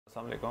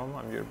Assalamualaikum,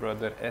 I'm your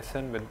brother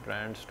SN with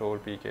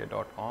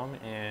brandstore.pk.com,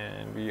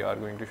 and we are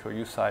going to show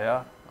you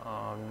Saya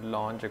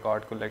launch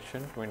Jacquard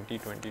collection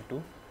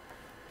 2022.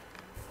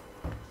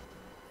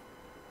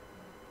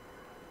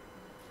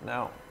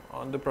 Now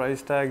on the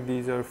price tag,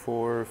 these are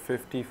for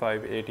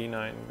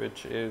 55.89,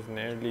 which is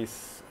nearly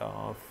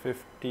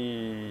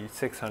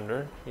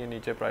 5600. ये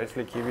नीचे price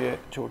लिखी हुई है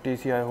छोटी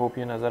सी, I hope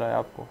ये नज़र आए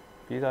आपको,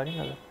 प्लीज़ आ रही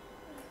नज़र?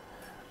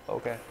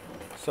 Okay,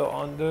 so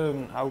on the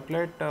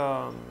outlet,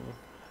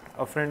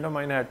 a friend of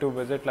mine had to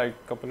visit like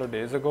a couple of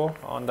days ago.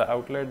 On the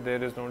outlet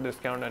there is no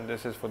discount, and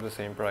this is for the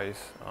same price,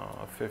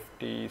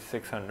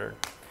 5600.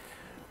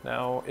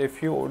 Now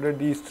if you order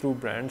these through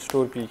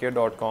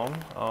brandstore.pk.com,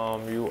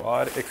 you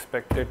are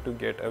expected to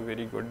get a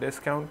very good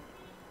discount.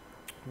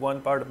 One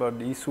part about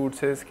these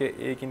suits is कि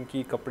एक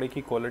इनकी कपड़े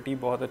की quality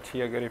बहुत अच्छी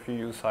है. अगर if you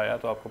use साया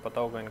तो आपको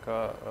पता होगा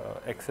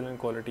इनका एक्सेलेंट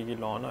क्वालिटी की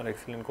लॉन और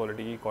एक्सेलेंट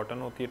क्वालिटी की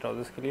कॉटन होती है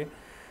ट्राउज़र्स के लिए.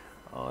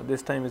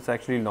 This time it's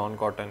actually lawn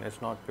cotton, it's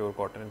not pure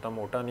cotton, इतना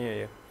मोटा नहीं है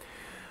ये.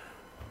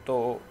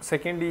 तो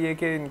सेकेंडली ये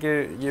कि इनके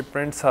ये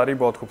प्रिंट सारी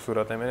बहुत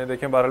खूबसूरत है. मैंने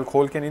देखे, बहरहाल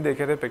खोल के नहीं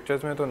देखे थे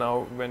पिक्चर्स में, तो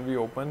नाउ व्हेन वी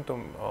ओपन तो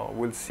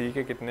विल सी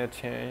कि कितने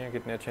अच्छे हैं या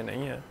कितने अच्छे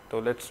नहीं हैं.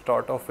 तो let's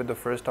start of with the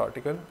first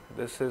article.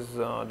 This is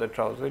the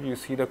trouser. You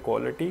see the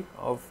quality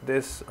of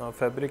this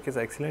fabric is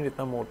excellent.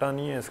 इतना मोटा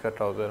नहीं है इसका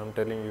trouser, I am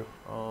telling you.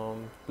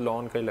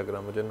 Lawn का ही लग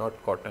रहा मुझे, not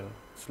cotton,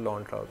 it's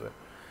lawn trouser.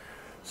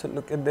 So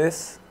look at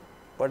this.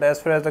 But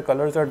as far as the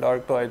colours are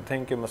dark, तो आई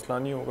थिंक कि मसला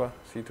नहीं होगा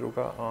सी थ्रू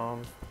का.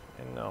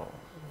 And now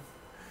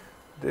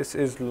this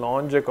is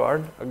lawn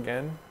Jaccard.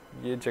 Again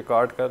ये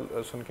जैकार्ड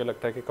का सुन के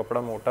लगता है कि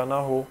कपड़ा मोटा ना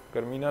हो,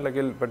 गर्मी ना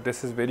लगे, but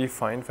this is very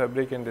fine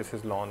fabric and this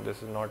is lawn.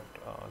 This is not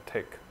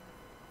thick,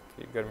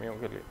 गर्मियों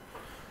के लिए.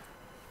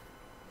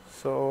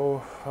 सो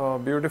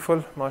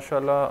ब्यूटिफुल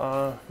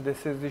माशाल्लाह.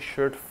 This is the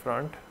shirt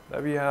front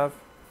that we have,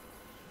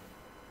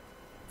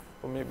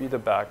 और मे बी द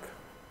बैक.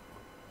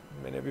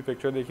 मैंने अभी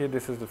पिक्चर देखी.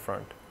 This is the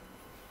front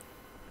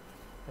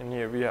and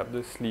here we have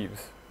the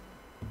sleeves.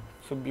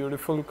 So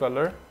beautiful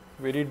color,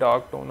 very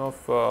dark tone of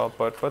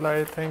purple, I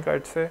think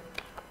I'd say.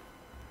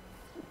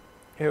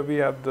 Here we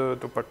have the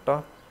dupatta,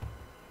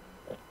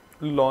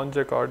 lawn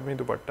jacquard में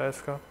दुपट्टा है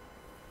इसका.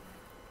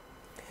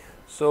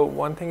 So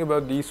one thing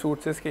about these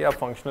suits is कि आप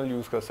functional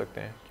use कर सकते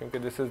हैं, क्योंकि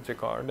this is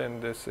jacquard and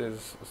this is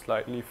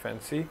slightly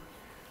fancy.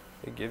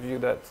 It gives you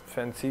that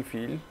fancy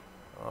feel.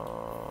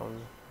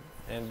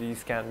 And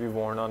these can be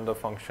worn on the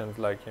functions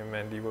like ये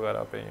मेहंदी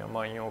वगैरह पे या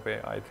माइयों पे.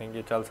 I think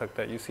ये चल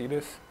सकता है. You see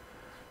this?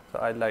 So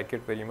I like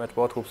it very much.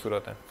 बहुत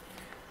खूबसूरत है.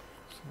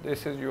 So this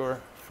is your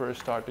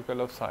first article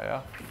of Saya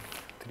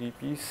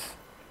 3-piece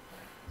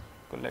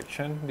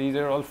collection. These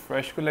are all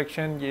fresh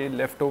collection. ये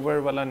leftover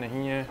वाला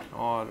नहीं है.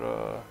 और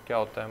क्या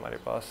होता है हमारे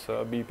पास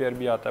B pair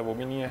भी आता है, वो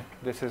भी नहीं है.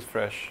 This is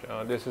fresh.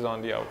 This is on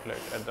the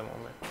outlet at the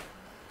moment.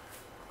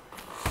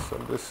 So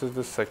this is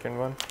the second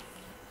one.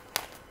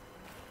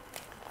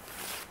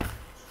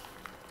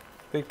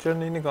 Picture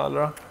नहीं निकाल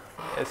रहा,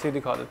 ऐसे ही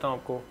दिखा देता हूँ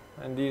आपको.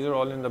 And these are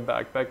all in the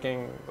back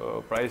packing,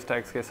 price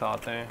tags के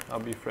साथ हैं.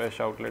 अभी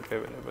फ्रेश आउटलेट पे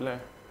अवेलेबल है.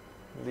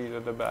 These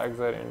are the bags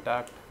are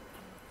intact.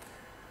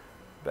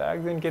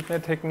 Bags इनके इतने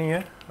थिक नहीं है,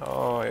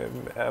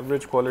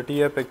 एवरेज क्वालिटी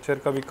है. पिक्चर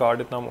का भी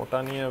कार्ड इतना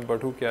मोटा नहीं है,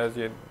 बट हु कैज़,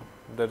 ये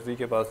दर्जी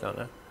के पास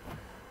जाना है.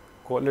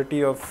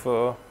 Quality of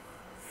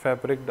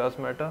fabric does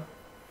matter.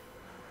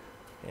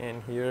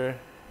 And here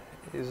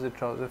is the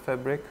trouser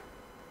fabric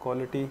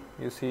quality.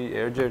 You see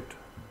airjet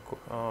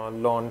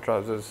lawn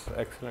trousers,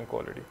 excellent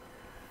quality.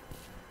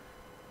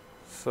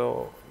 So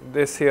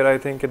this here I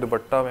think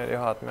दुपट्टा मेरे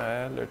हाथ में आया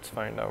है. Let's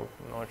find out,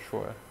 not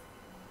sure.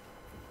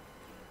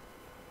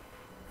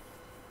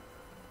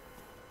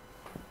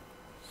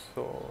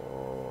 So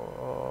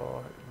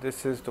this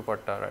is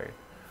dupatta, right?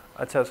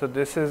 अच्छा, so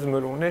this is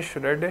maroonish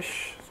reddish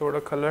sort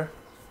of color.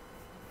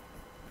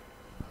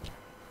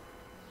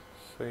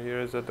 So here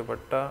is the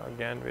dupatta,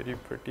 again very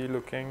pretty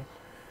looking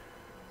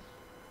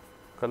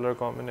color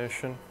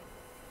combination.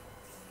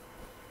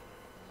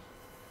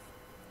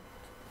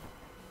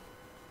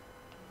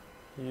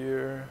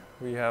 Here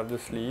we have the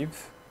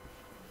sleeves.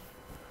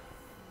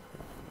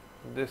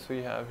 This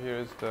we have here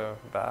is the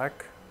back,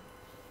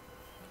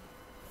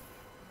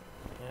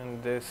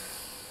 and this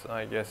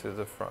I guess is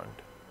the front.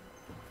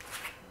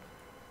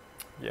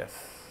 Yes.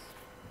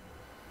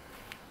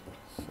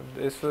 So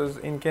this was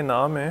इनके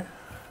नाम है.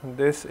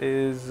 This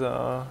is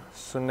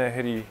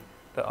सुनहरी.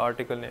 The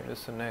article name is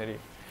सुनहरी.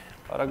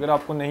 और अगर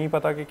आपको नहीं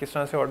पता कि किस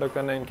तरह से ऑर्डर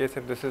करना है, इनके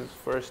सिर्फ this is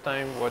first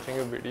time watching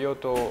a video,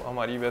 तो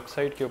हमारी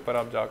वेबसाइट के ऊपर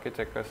आप जाके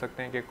चेक कर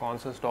सकते हैं कि कौन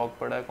सा स्टॉक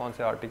पड़ा है, कौन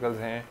से आर्टिकल्स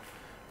हैं,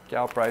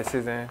 क्या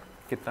प्राइसेस हैं,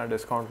 कितना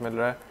डिस्काउंट मिल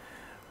रहा है.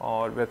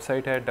 और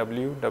वेबसाइट है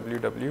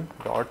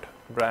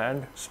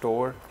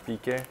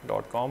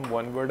www.brandstore.pk.com.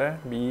 वन वर्ड है,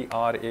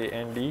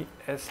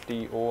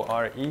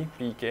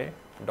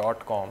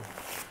 BRANDSTOREPK.com.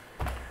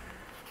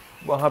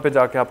 वहाँ पे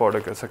जाके आप ऑर्डर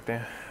कर सकते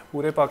हैं.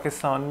 पूरे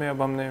पाकिस्तान में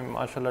अब हमने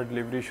माशाल्लाह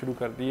डिलीवरी शुरू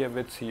कर दी है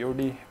विद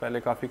COD. पहले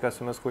काफ़ी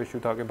कस्टमर्स को इशू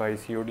था कि भाई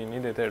COD नहीं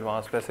देते,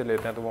 एडवांस पैसे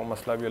लेते हैं, तो वो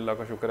मसला भी अल्लाह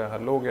का शुक्र है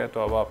हल हो गया.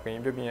 तो अब आप कहीं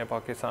पे भी हैं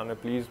पाकिस्तान में,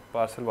 प्लीज़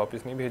पार्सल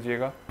वापस नहीं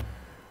भेजिएगा,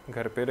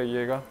 घर पे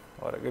रहिएगा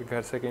और अगर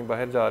घर से कहीं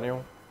बाहर जा रहे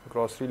हो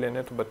ग्रॉसरी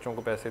लेने तो बच्चों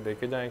को पैसे दे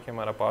के जाएँ कि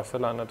हमारा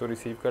पार्सल आना तो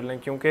रिसीव कर लें,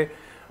 क्योंकि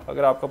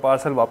अगर आपका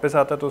पार्सल वापस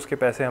आता है तो उसके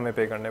पैसे हमें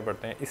पे करने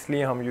पड़ते हैं।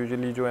 इसलिए हम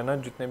यूजुअली जो है ना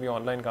जितने भी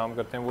ऑनलाइन काम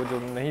करते हैं वो जो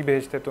नहीं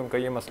भेजते तो उनका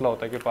ये मसला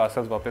होता है कि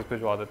पार्सल्स वापस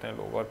भिजवा देते हैं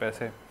लोग और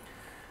पैसे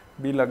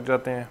भी लग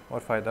जाते हैं और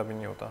फ़ायदा भी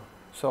नहीं होता।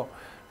 So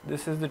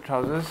this is the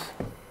trousers,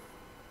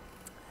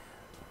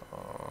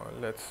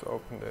 let's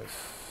open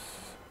this.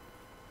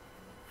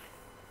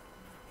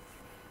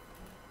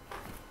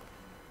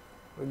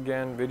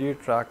 Again, very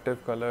attractive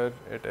color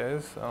it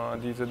is.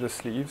 These are the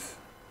sleeves.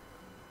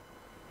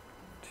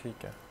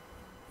 ठीक है,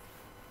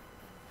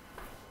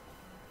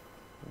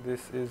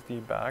 this is the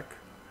back.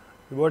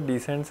 बहुत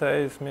decent सा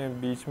है,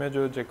 इसमें बीच में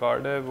जो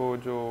जैकार्ड है वो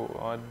जो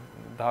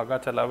धागा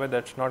चला हुआ है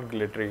that's not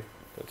glittery,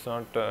 that's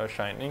not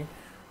shining,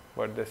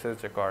 but this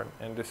is jacquard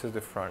and this is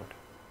the front.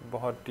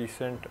 बहुत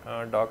decent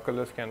dark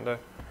colors के अंदर।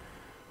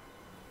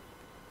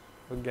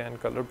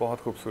 Again color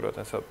बहुत खूबसूरत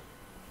है सब।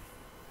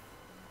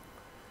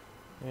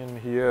 And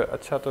here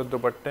अच्छा तो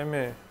दुपट्टे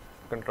में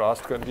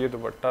कंट्रास्ट कर दिए,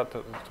 दुपट्टा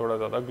तो थोड़ा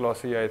ज़्यादा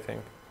glossy I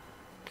think,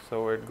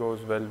 so it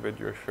goes well with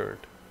your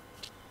shirt.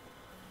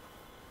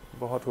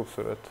 बहुत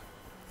खूबसूरत।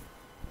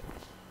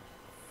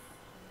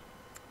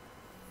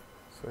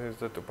 So here's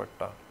the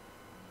dupatta.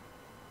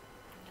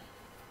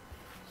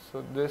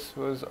 So this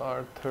was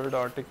our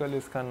third article,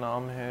 इसका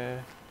नाम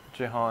है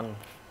जहान।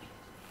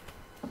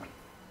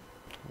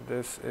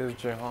 This is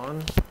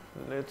Jahan.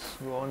 Let's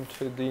go on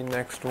to the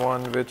next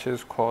one, which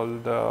is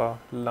called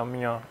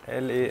Lamia,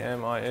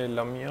 Lamia,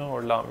 Lamia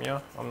or Lamia.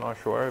 I'm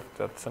not sure if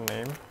that's a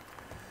name,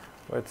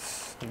 but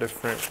it's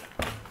different.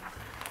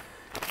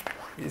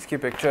 इसकी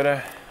picture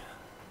है।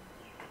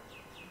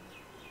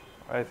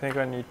 I think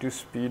I need to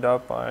speed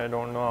up. I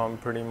don't know. I'm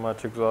pretty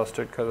much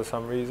exhausted because of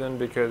some reason,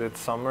 because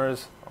it's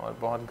summers और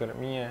बहुत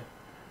गर्मी है।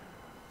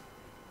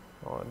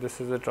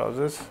 This is the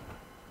trousers.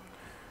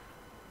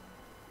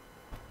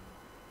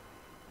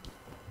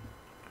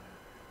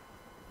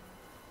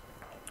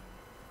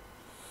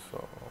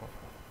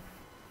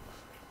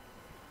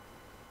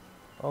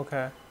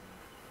 Okay,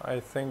 I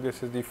think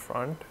this is the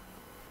front.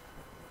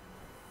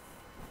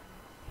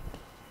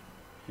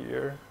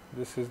 Here,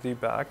 this is the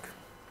back.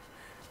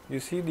 You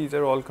see, these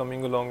are all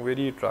coming along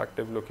very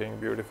attractive looking,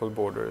 beautiful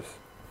borders.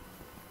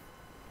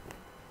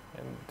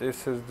 And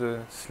this is the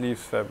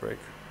sleeves fabric.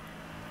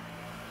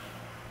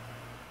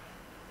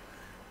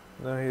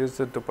 Now here's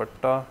the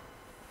dupatta.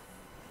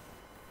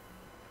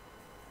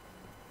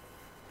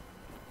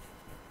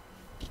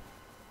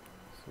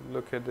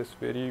 Look at this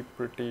very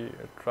pretty,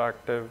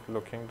 attractive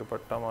looking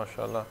dupatta,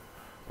 mashallah.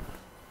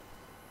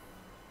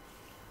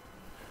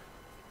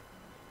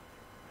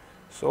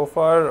 So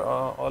far,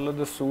 all of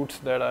the suits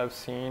that I've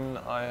seen,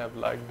 I have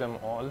liked them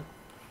all.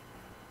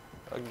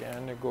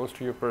 Again, it goes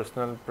to your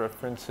personal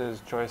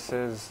preferences,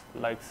 choices,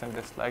 likes and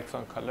dislikes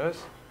on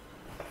colors.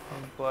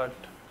 But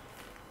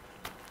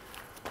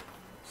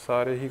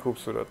सारे ही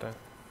खूबसूरत हैं।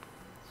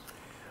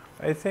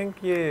 I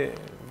think ये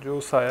जो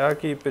साया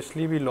की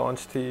पिछली भी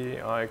launch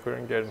थी, I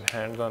couldn't get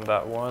hands on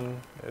that one,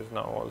 is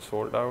now all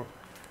sold out.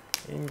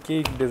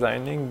 इनकी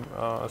डिज़ाइनिंग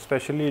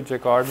स्पेशली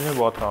जैकार्ड में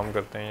बहुत काम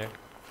करते हैं ये,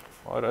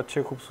 और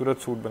अच्छे खूबसूरत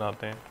सूट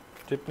बनाते हैं।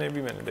 जितने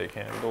भी मैंने देखे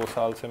हैं, 2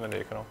 साल से मैं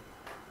देख रहा हूँ।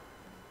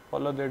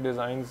 ऑल ऑफ देयर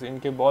डिज़ाइंस,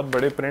 इनके बहुत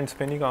बड़े प्रिंट्स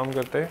पे नहीं काम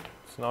करते,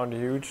 इट्स नॉट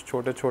ह्यूज,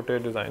 छोटे छोटे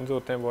डिज़ाइंस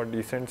होते हैं बहुत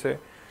डिसेंट से।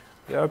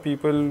 There are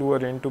people who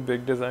are into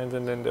big designs,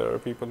 and then there are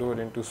people who are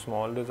into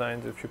small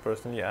designs. If you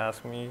personally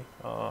ask me,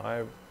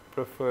 I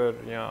prefer,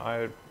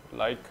 I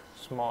like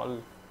small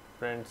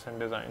prints and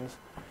designs.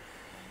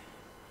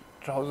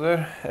 Trouser,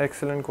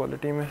 excellent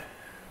quality में.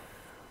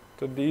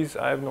 So these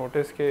I have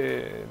noticed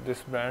that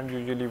this brand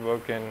usually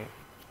work in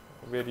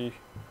very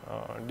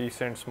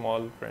decent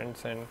small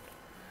prints and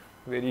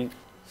very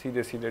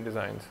सीधे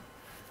designs.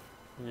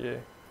 ये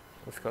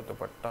इसका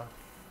दुपट्टा.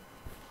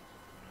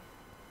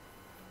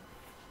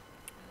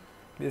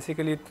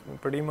 Basically,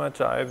 pretty much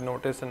I've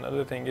noticed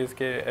another thing is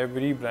that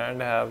every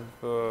brand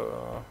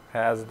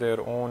has their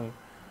own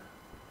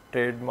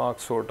trademark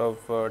sort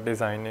of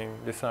designing.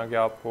 Just like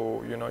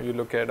you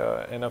look at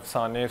an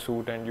Afsane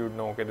suit and you'd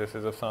know that this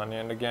is Afsane.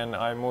 And again,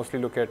 I mostly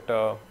look at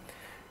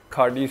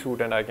Khadi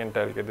suit and I can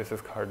tell that this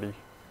is Khadi.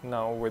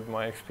 Now with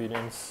my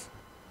experience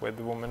with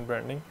women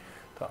branding,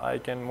 so I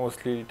can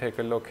mostly take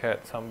a look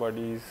at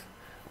somebody's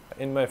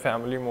in my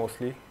family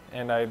mostly.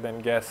 And I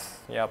then guess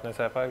ये आपने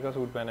sapphire का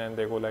suit पहना है,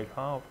 देखो like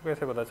हाँ आपको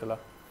कैसे पता चला।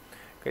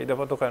 कई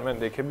दफ़ा तो खैर मैंने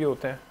देखे भी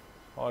होते हैं,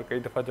 और कई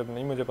दफ़ा जब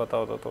नहीं मुझे पता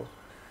होता तो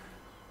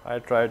I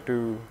try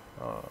to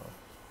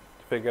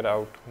figure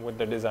out with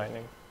the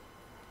designing.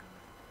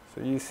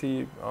 So you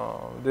see,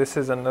 this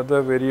is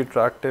another very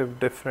attractive,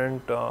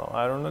 different.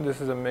 I don't know.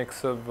 This is a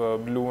mix of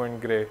blue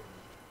and grey,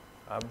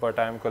 but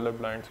I am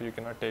colorblind, so you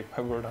cannot take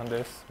my word on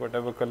this.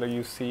 Whatever color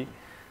you see,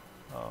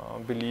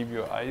 believe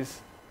your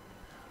eyes.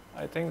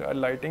 I think our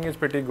lighting is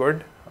pretty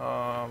good.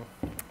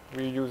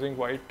 We're using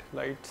white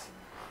lights.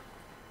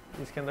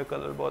 इसके अंदर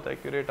colour बहुत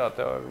accurate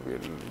आता है, और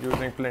we're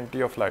using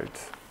plenty of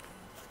lights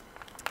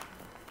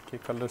कि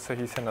colour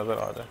सही से नज़र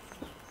आ जाए.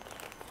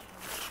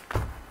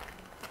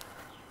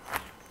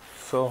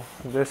 So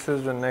this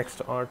is the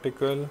next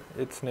article.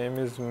 Its name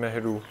is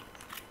Mehru.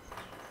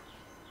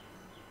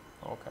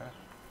 Okay.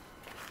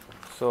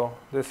 So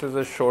this is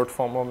a short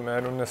form of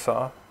Mehru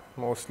Nisa,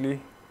 mostly,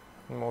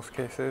 in most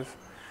cases.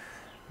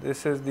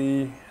 This is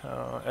the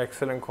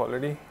excellent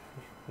quality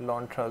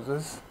lawn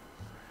trousers,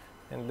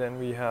 and then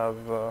we have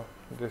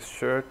this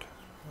shirt,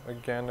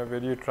 again a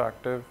very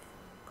attractive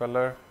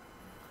color.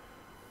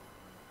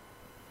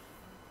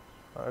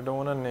 I don't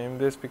want to name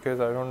this because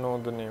I don't know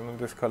the name of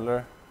this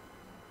color.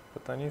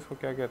 पता नहीं इसको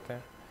क्या कहते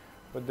हैं.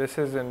 But this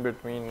is in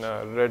between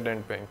red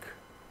and pink.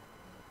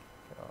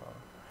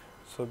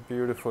 So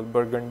beautiful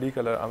burgundy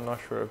color. I'm not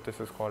sure if this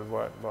is called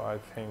what, but I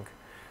think.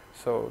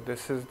 So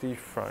this is the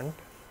front.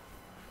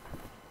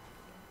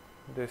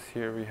 This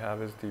here we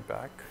have is the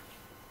back.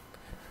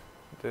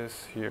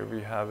 This here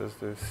we have is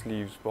the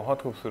sleeves.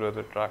 बहुत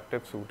खूबसूरत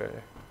attractive suit है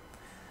ये.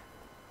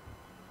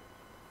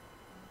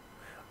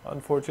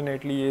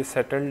 Unfortunately ये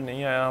settled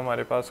नहीं आया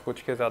हमारे पास.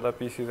 कुछ के ज़्यादा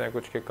पीसीज हैं,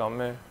 कुछ के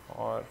कम हैं,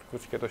 और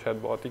कुछ के तो शायद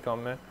बहुत ही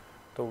कम हैं.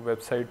 तो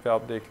वेबसाइट पे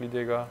आप देख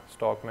लीजिएगा,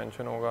 स्टॉक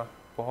मेंशन होगा.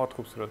 बहुत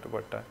खूबसूरत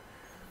दुपट्टा है.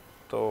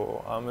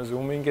 तो आई एम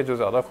अज्यूमिंग कि जो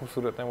ज़्यादा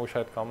खूबसूरत हैं वो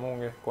शायद कम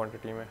होंगे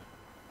क्वांटिटी में.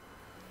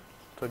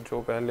 तो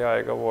जो पहले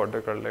आएगा वो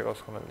ऑर्डर कर लेगा,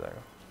 उसको मिल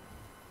जाएगा.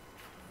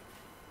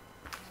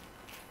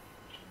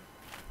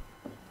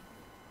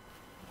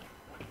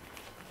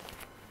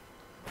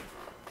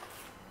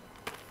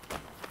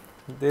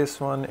 This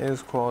one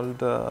is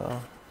called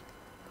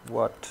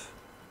what?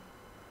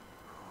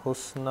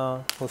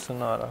 हुसनारा.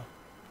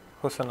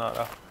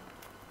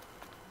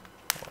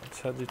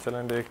 अच्छा जी,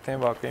 चलें देखते हैं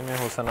वाकई में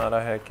हुसनारा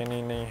है कि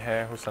नहीं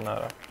है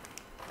हुसनारा.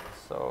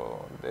 So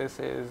this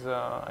is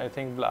I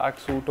think black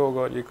suit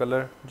होगा ये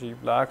कलर जी.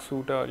 ब्लैक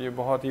सूट है और ये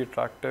बहुत ही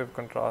अट्रैक्टिव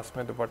कंट्रास्ट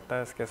में दुपट्टा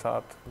है इसके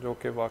साथ, जो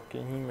कि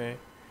वाकई में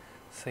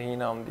सही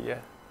नाम दिया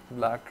है.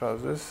 Black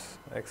trousers,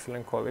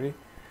 excellent quality.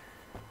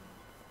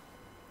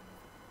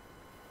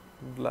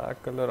 Black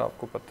colour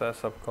आपको पता है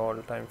सबका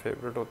ऑल टाइम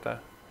फेवरेट होता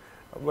है.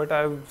 But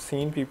I have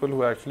seen people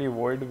who actually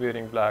avoid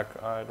wearing black.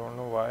 I don't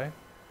know why,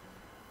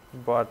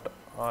 but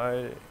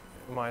I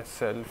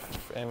myself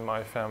and my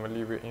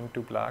family we're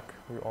into black.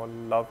 We all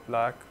love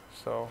black.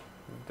 So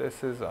this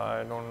is,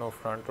 I don't know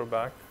front or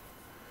back,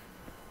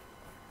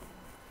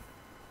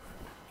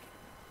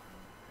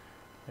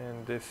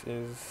 and this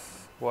is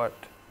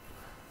what,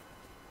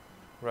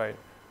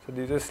 right. So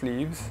these are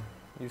sleeves.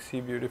 You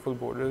see beautiful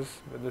borders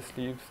with the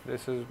sleeves.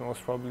 This is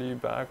most probably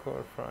back or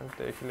front.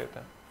 देख लेते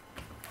हैं.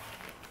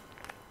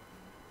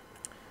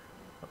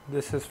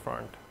 This is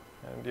front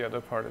and the other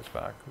part is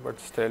back, but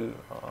still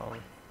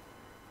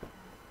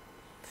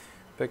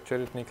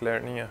picture इतनी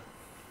clear नहीं है,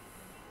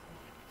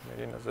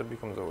 मेरी नज़र भी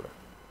कमज़ोर है.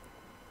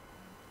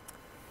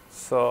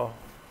 So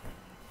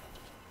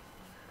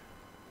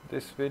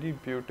this very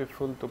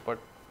beautiful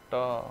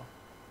dupatta,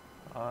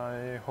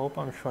 I hope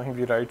I'm showing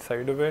the right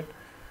side of it.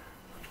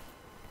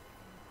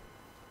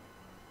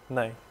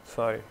 No,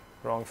 sorry,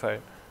 wrong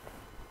side.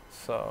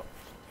 So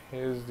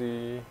here's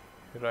the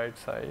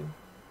right side.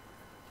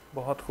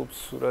 बहुत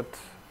खूबसूरत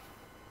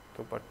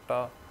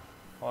दुपट्टा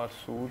और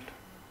सूट,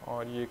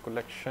 और ये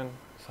कलेक्शन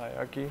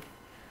साया की.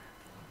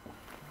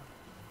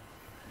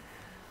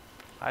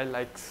 I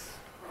likes.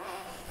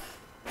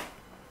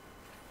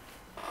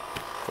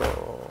 So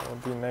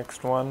the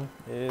next one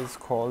is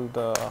called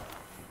the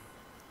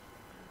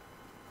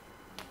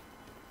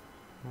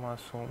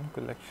Masoom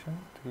collection,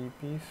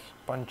 3-piece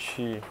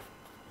Panchi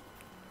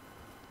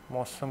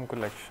Mosam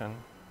collection.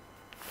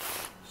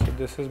 So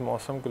this is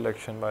Mosam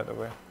collection, by the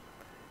way.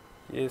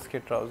 ये इसके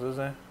trousers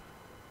हैं,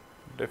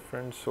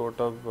 different sort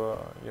of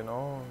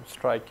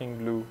striking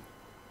blue.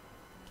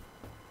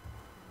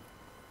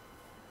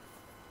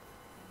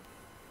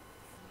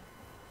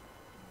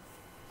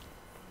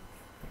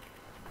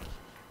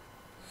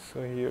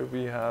 So here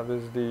we have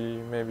is the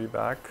maybe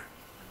back,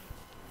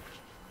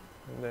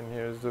 and then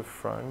here's the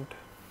front,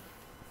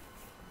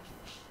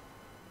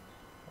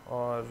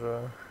 or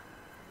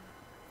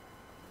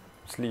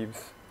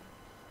sleeves,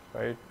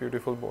 right?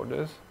 Beautiful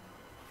borders.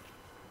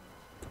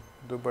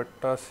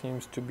 Dupatta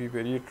seems to be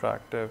very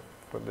attractive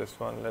for this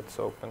one. Let's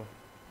open.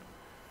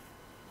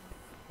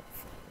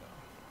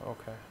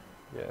 Okay,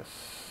 yes,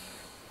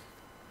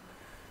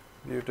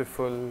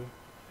 beautiful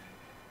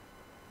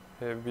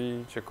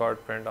heavy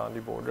Jacquard print on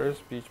the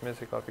borders. बीच में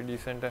से काफ़ी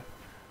decent है,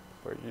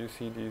 but you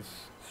see these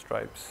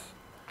stripes.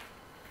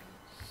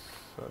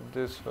 So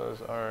this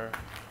was our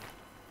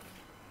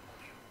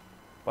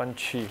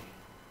Panchi.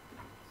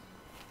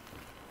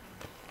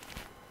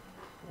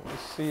 We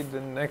see the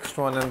next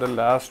one, and the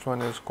last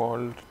one is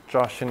called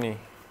Chashni.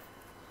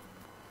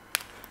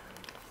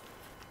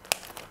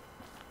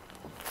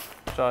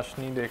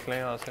 Chashni देख लें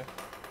यहाँ से.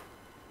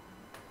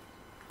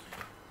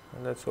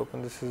 Let's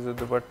open. This is the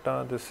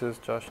dupatta, this is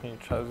Chashni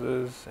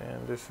trousers,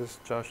 and this is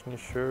Chashni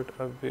shirt.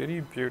 A very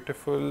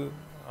beautiful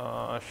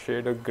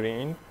shade of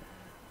green.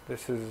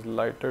 This is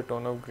lighter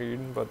tone of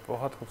green, but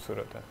बहुत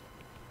खूबसूरत है.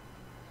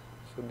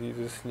 So these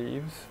are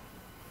sleeves.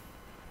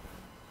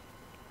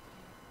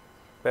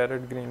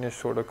 Parrot greenish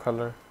sort of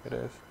color it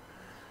is.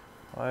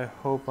 I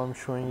hope I'm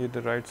showing you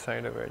the right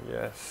side of it.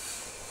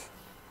 Yes.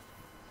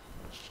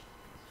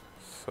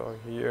 So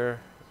here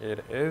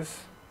it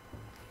is,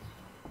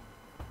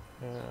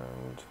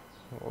 and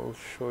we'll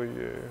show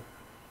you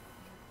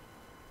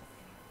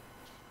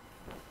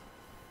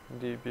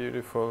the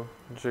beautiful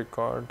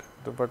Jacquard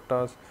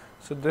dupattas.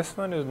 So this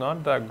one is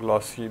not that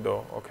glossy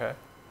though, okay?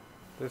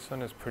 This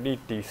one is pretty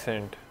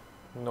decent.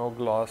 No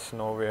gloss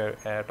nowhere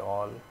at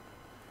all.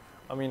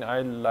 I mean,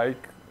 I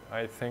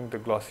think the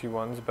glossy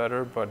one's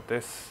better, but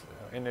this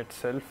in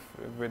itself,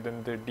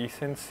 within the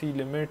decency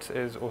limits,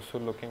 is also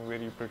looking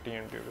very pretty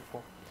and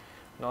beautiful.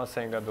 Not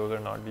saying that those are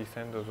not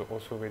decent, those are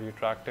also very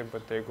attractive,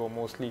 but they go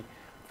mostly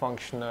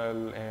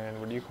functional and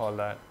what do you call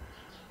that?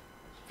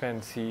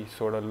 Fancy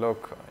sort of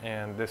look,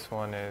 and this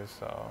one is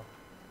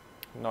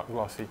not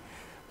glossy.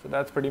 So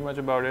that's pretty much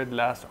about it.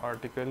 Last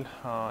article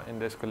in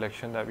this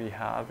collection that we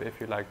have. If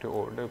you like to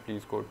order,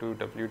 please go to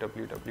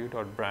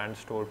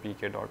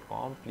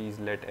www.brandstorepk.com. Please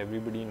let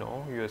everybody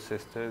know, your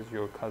sisters,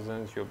 your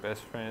cousins, your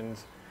best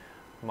friends,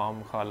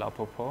 mom, khala,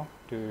 popo,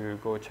 to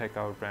go check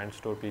out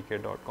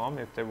brandstorepk.com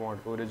if they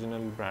want original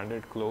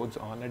branded clothes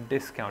on a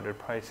discounted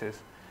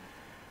prices.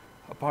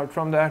 Apart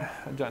from that,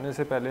 जाने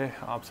से पहले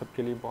आप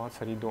सबके लिए बहुत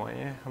सारी दुआएं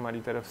हैं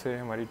हमारी तरफ से,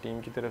 हमारी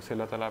टीम की तरफ से।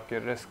 अल्लाह ताला आपके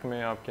रिस्क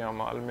में, आपके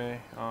अमाल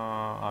में,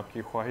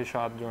 आपकी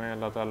ख्वाहिशात जो हैं,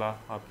 अल्लाह ताला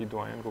आपकी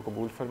दुआएं उनको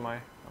कबूल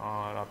फरमाए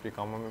और आपके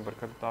कामों में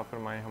बरकत अता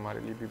फरमाए। हमारे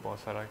लिए भी बहुत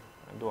सारा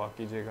दुआ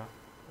कीजिएगा।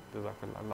 जज़ाकल्लाह।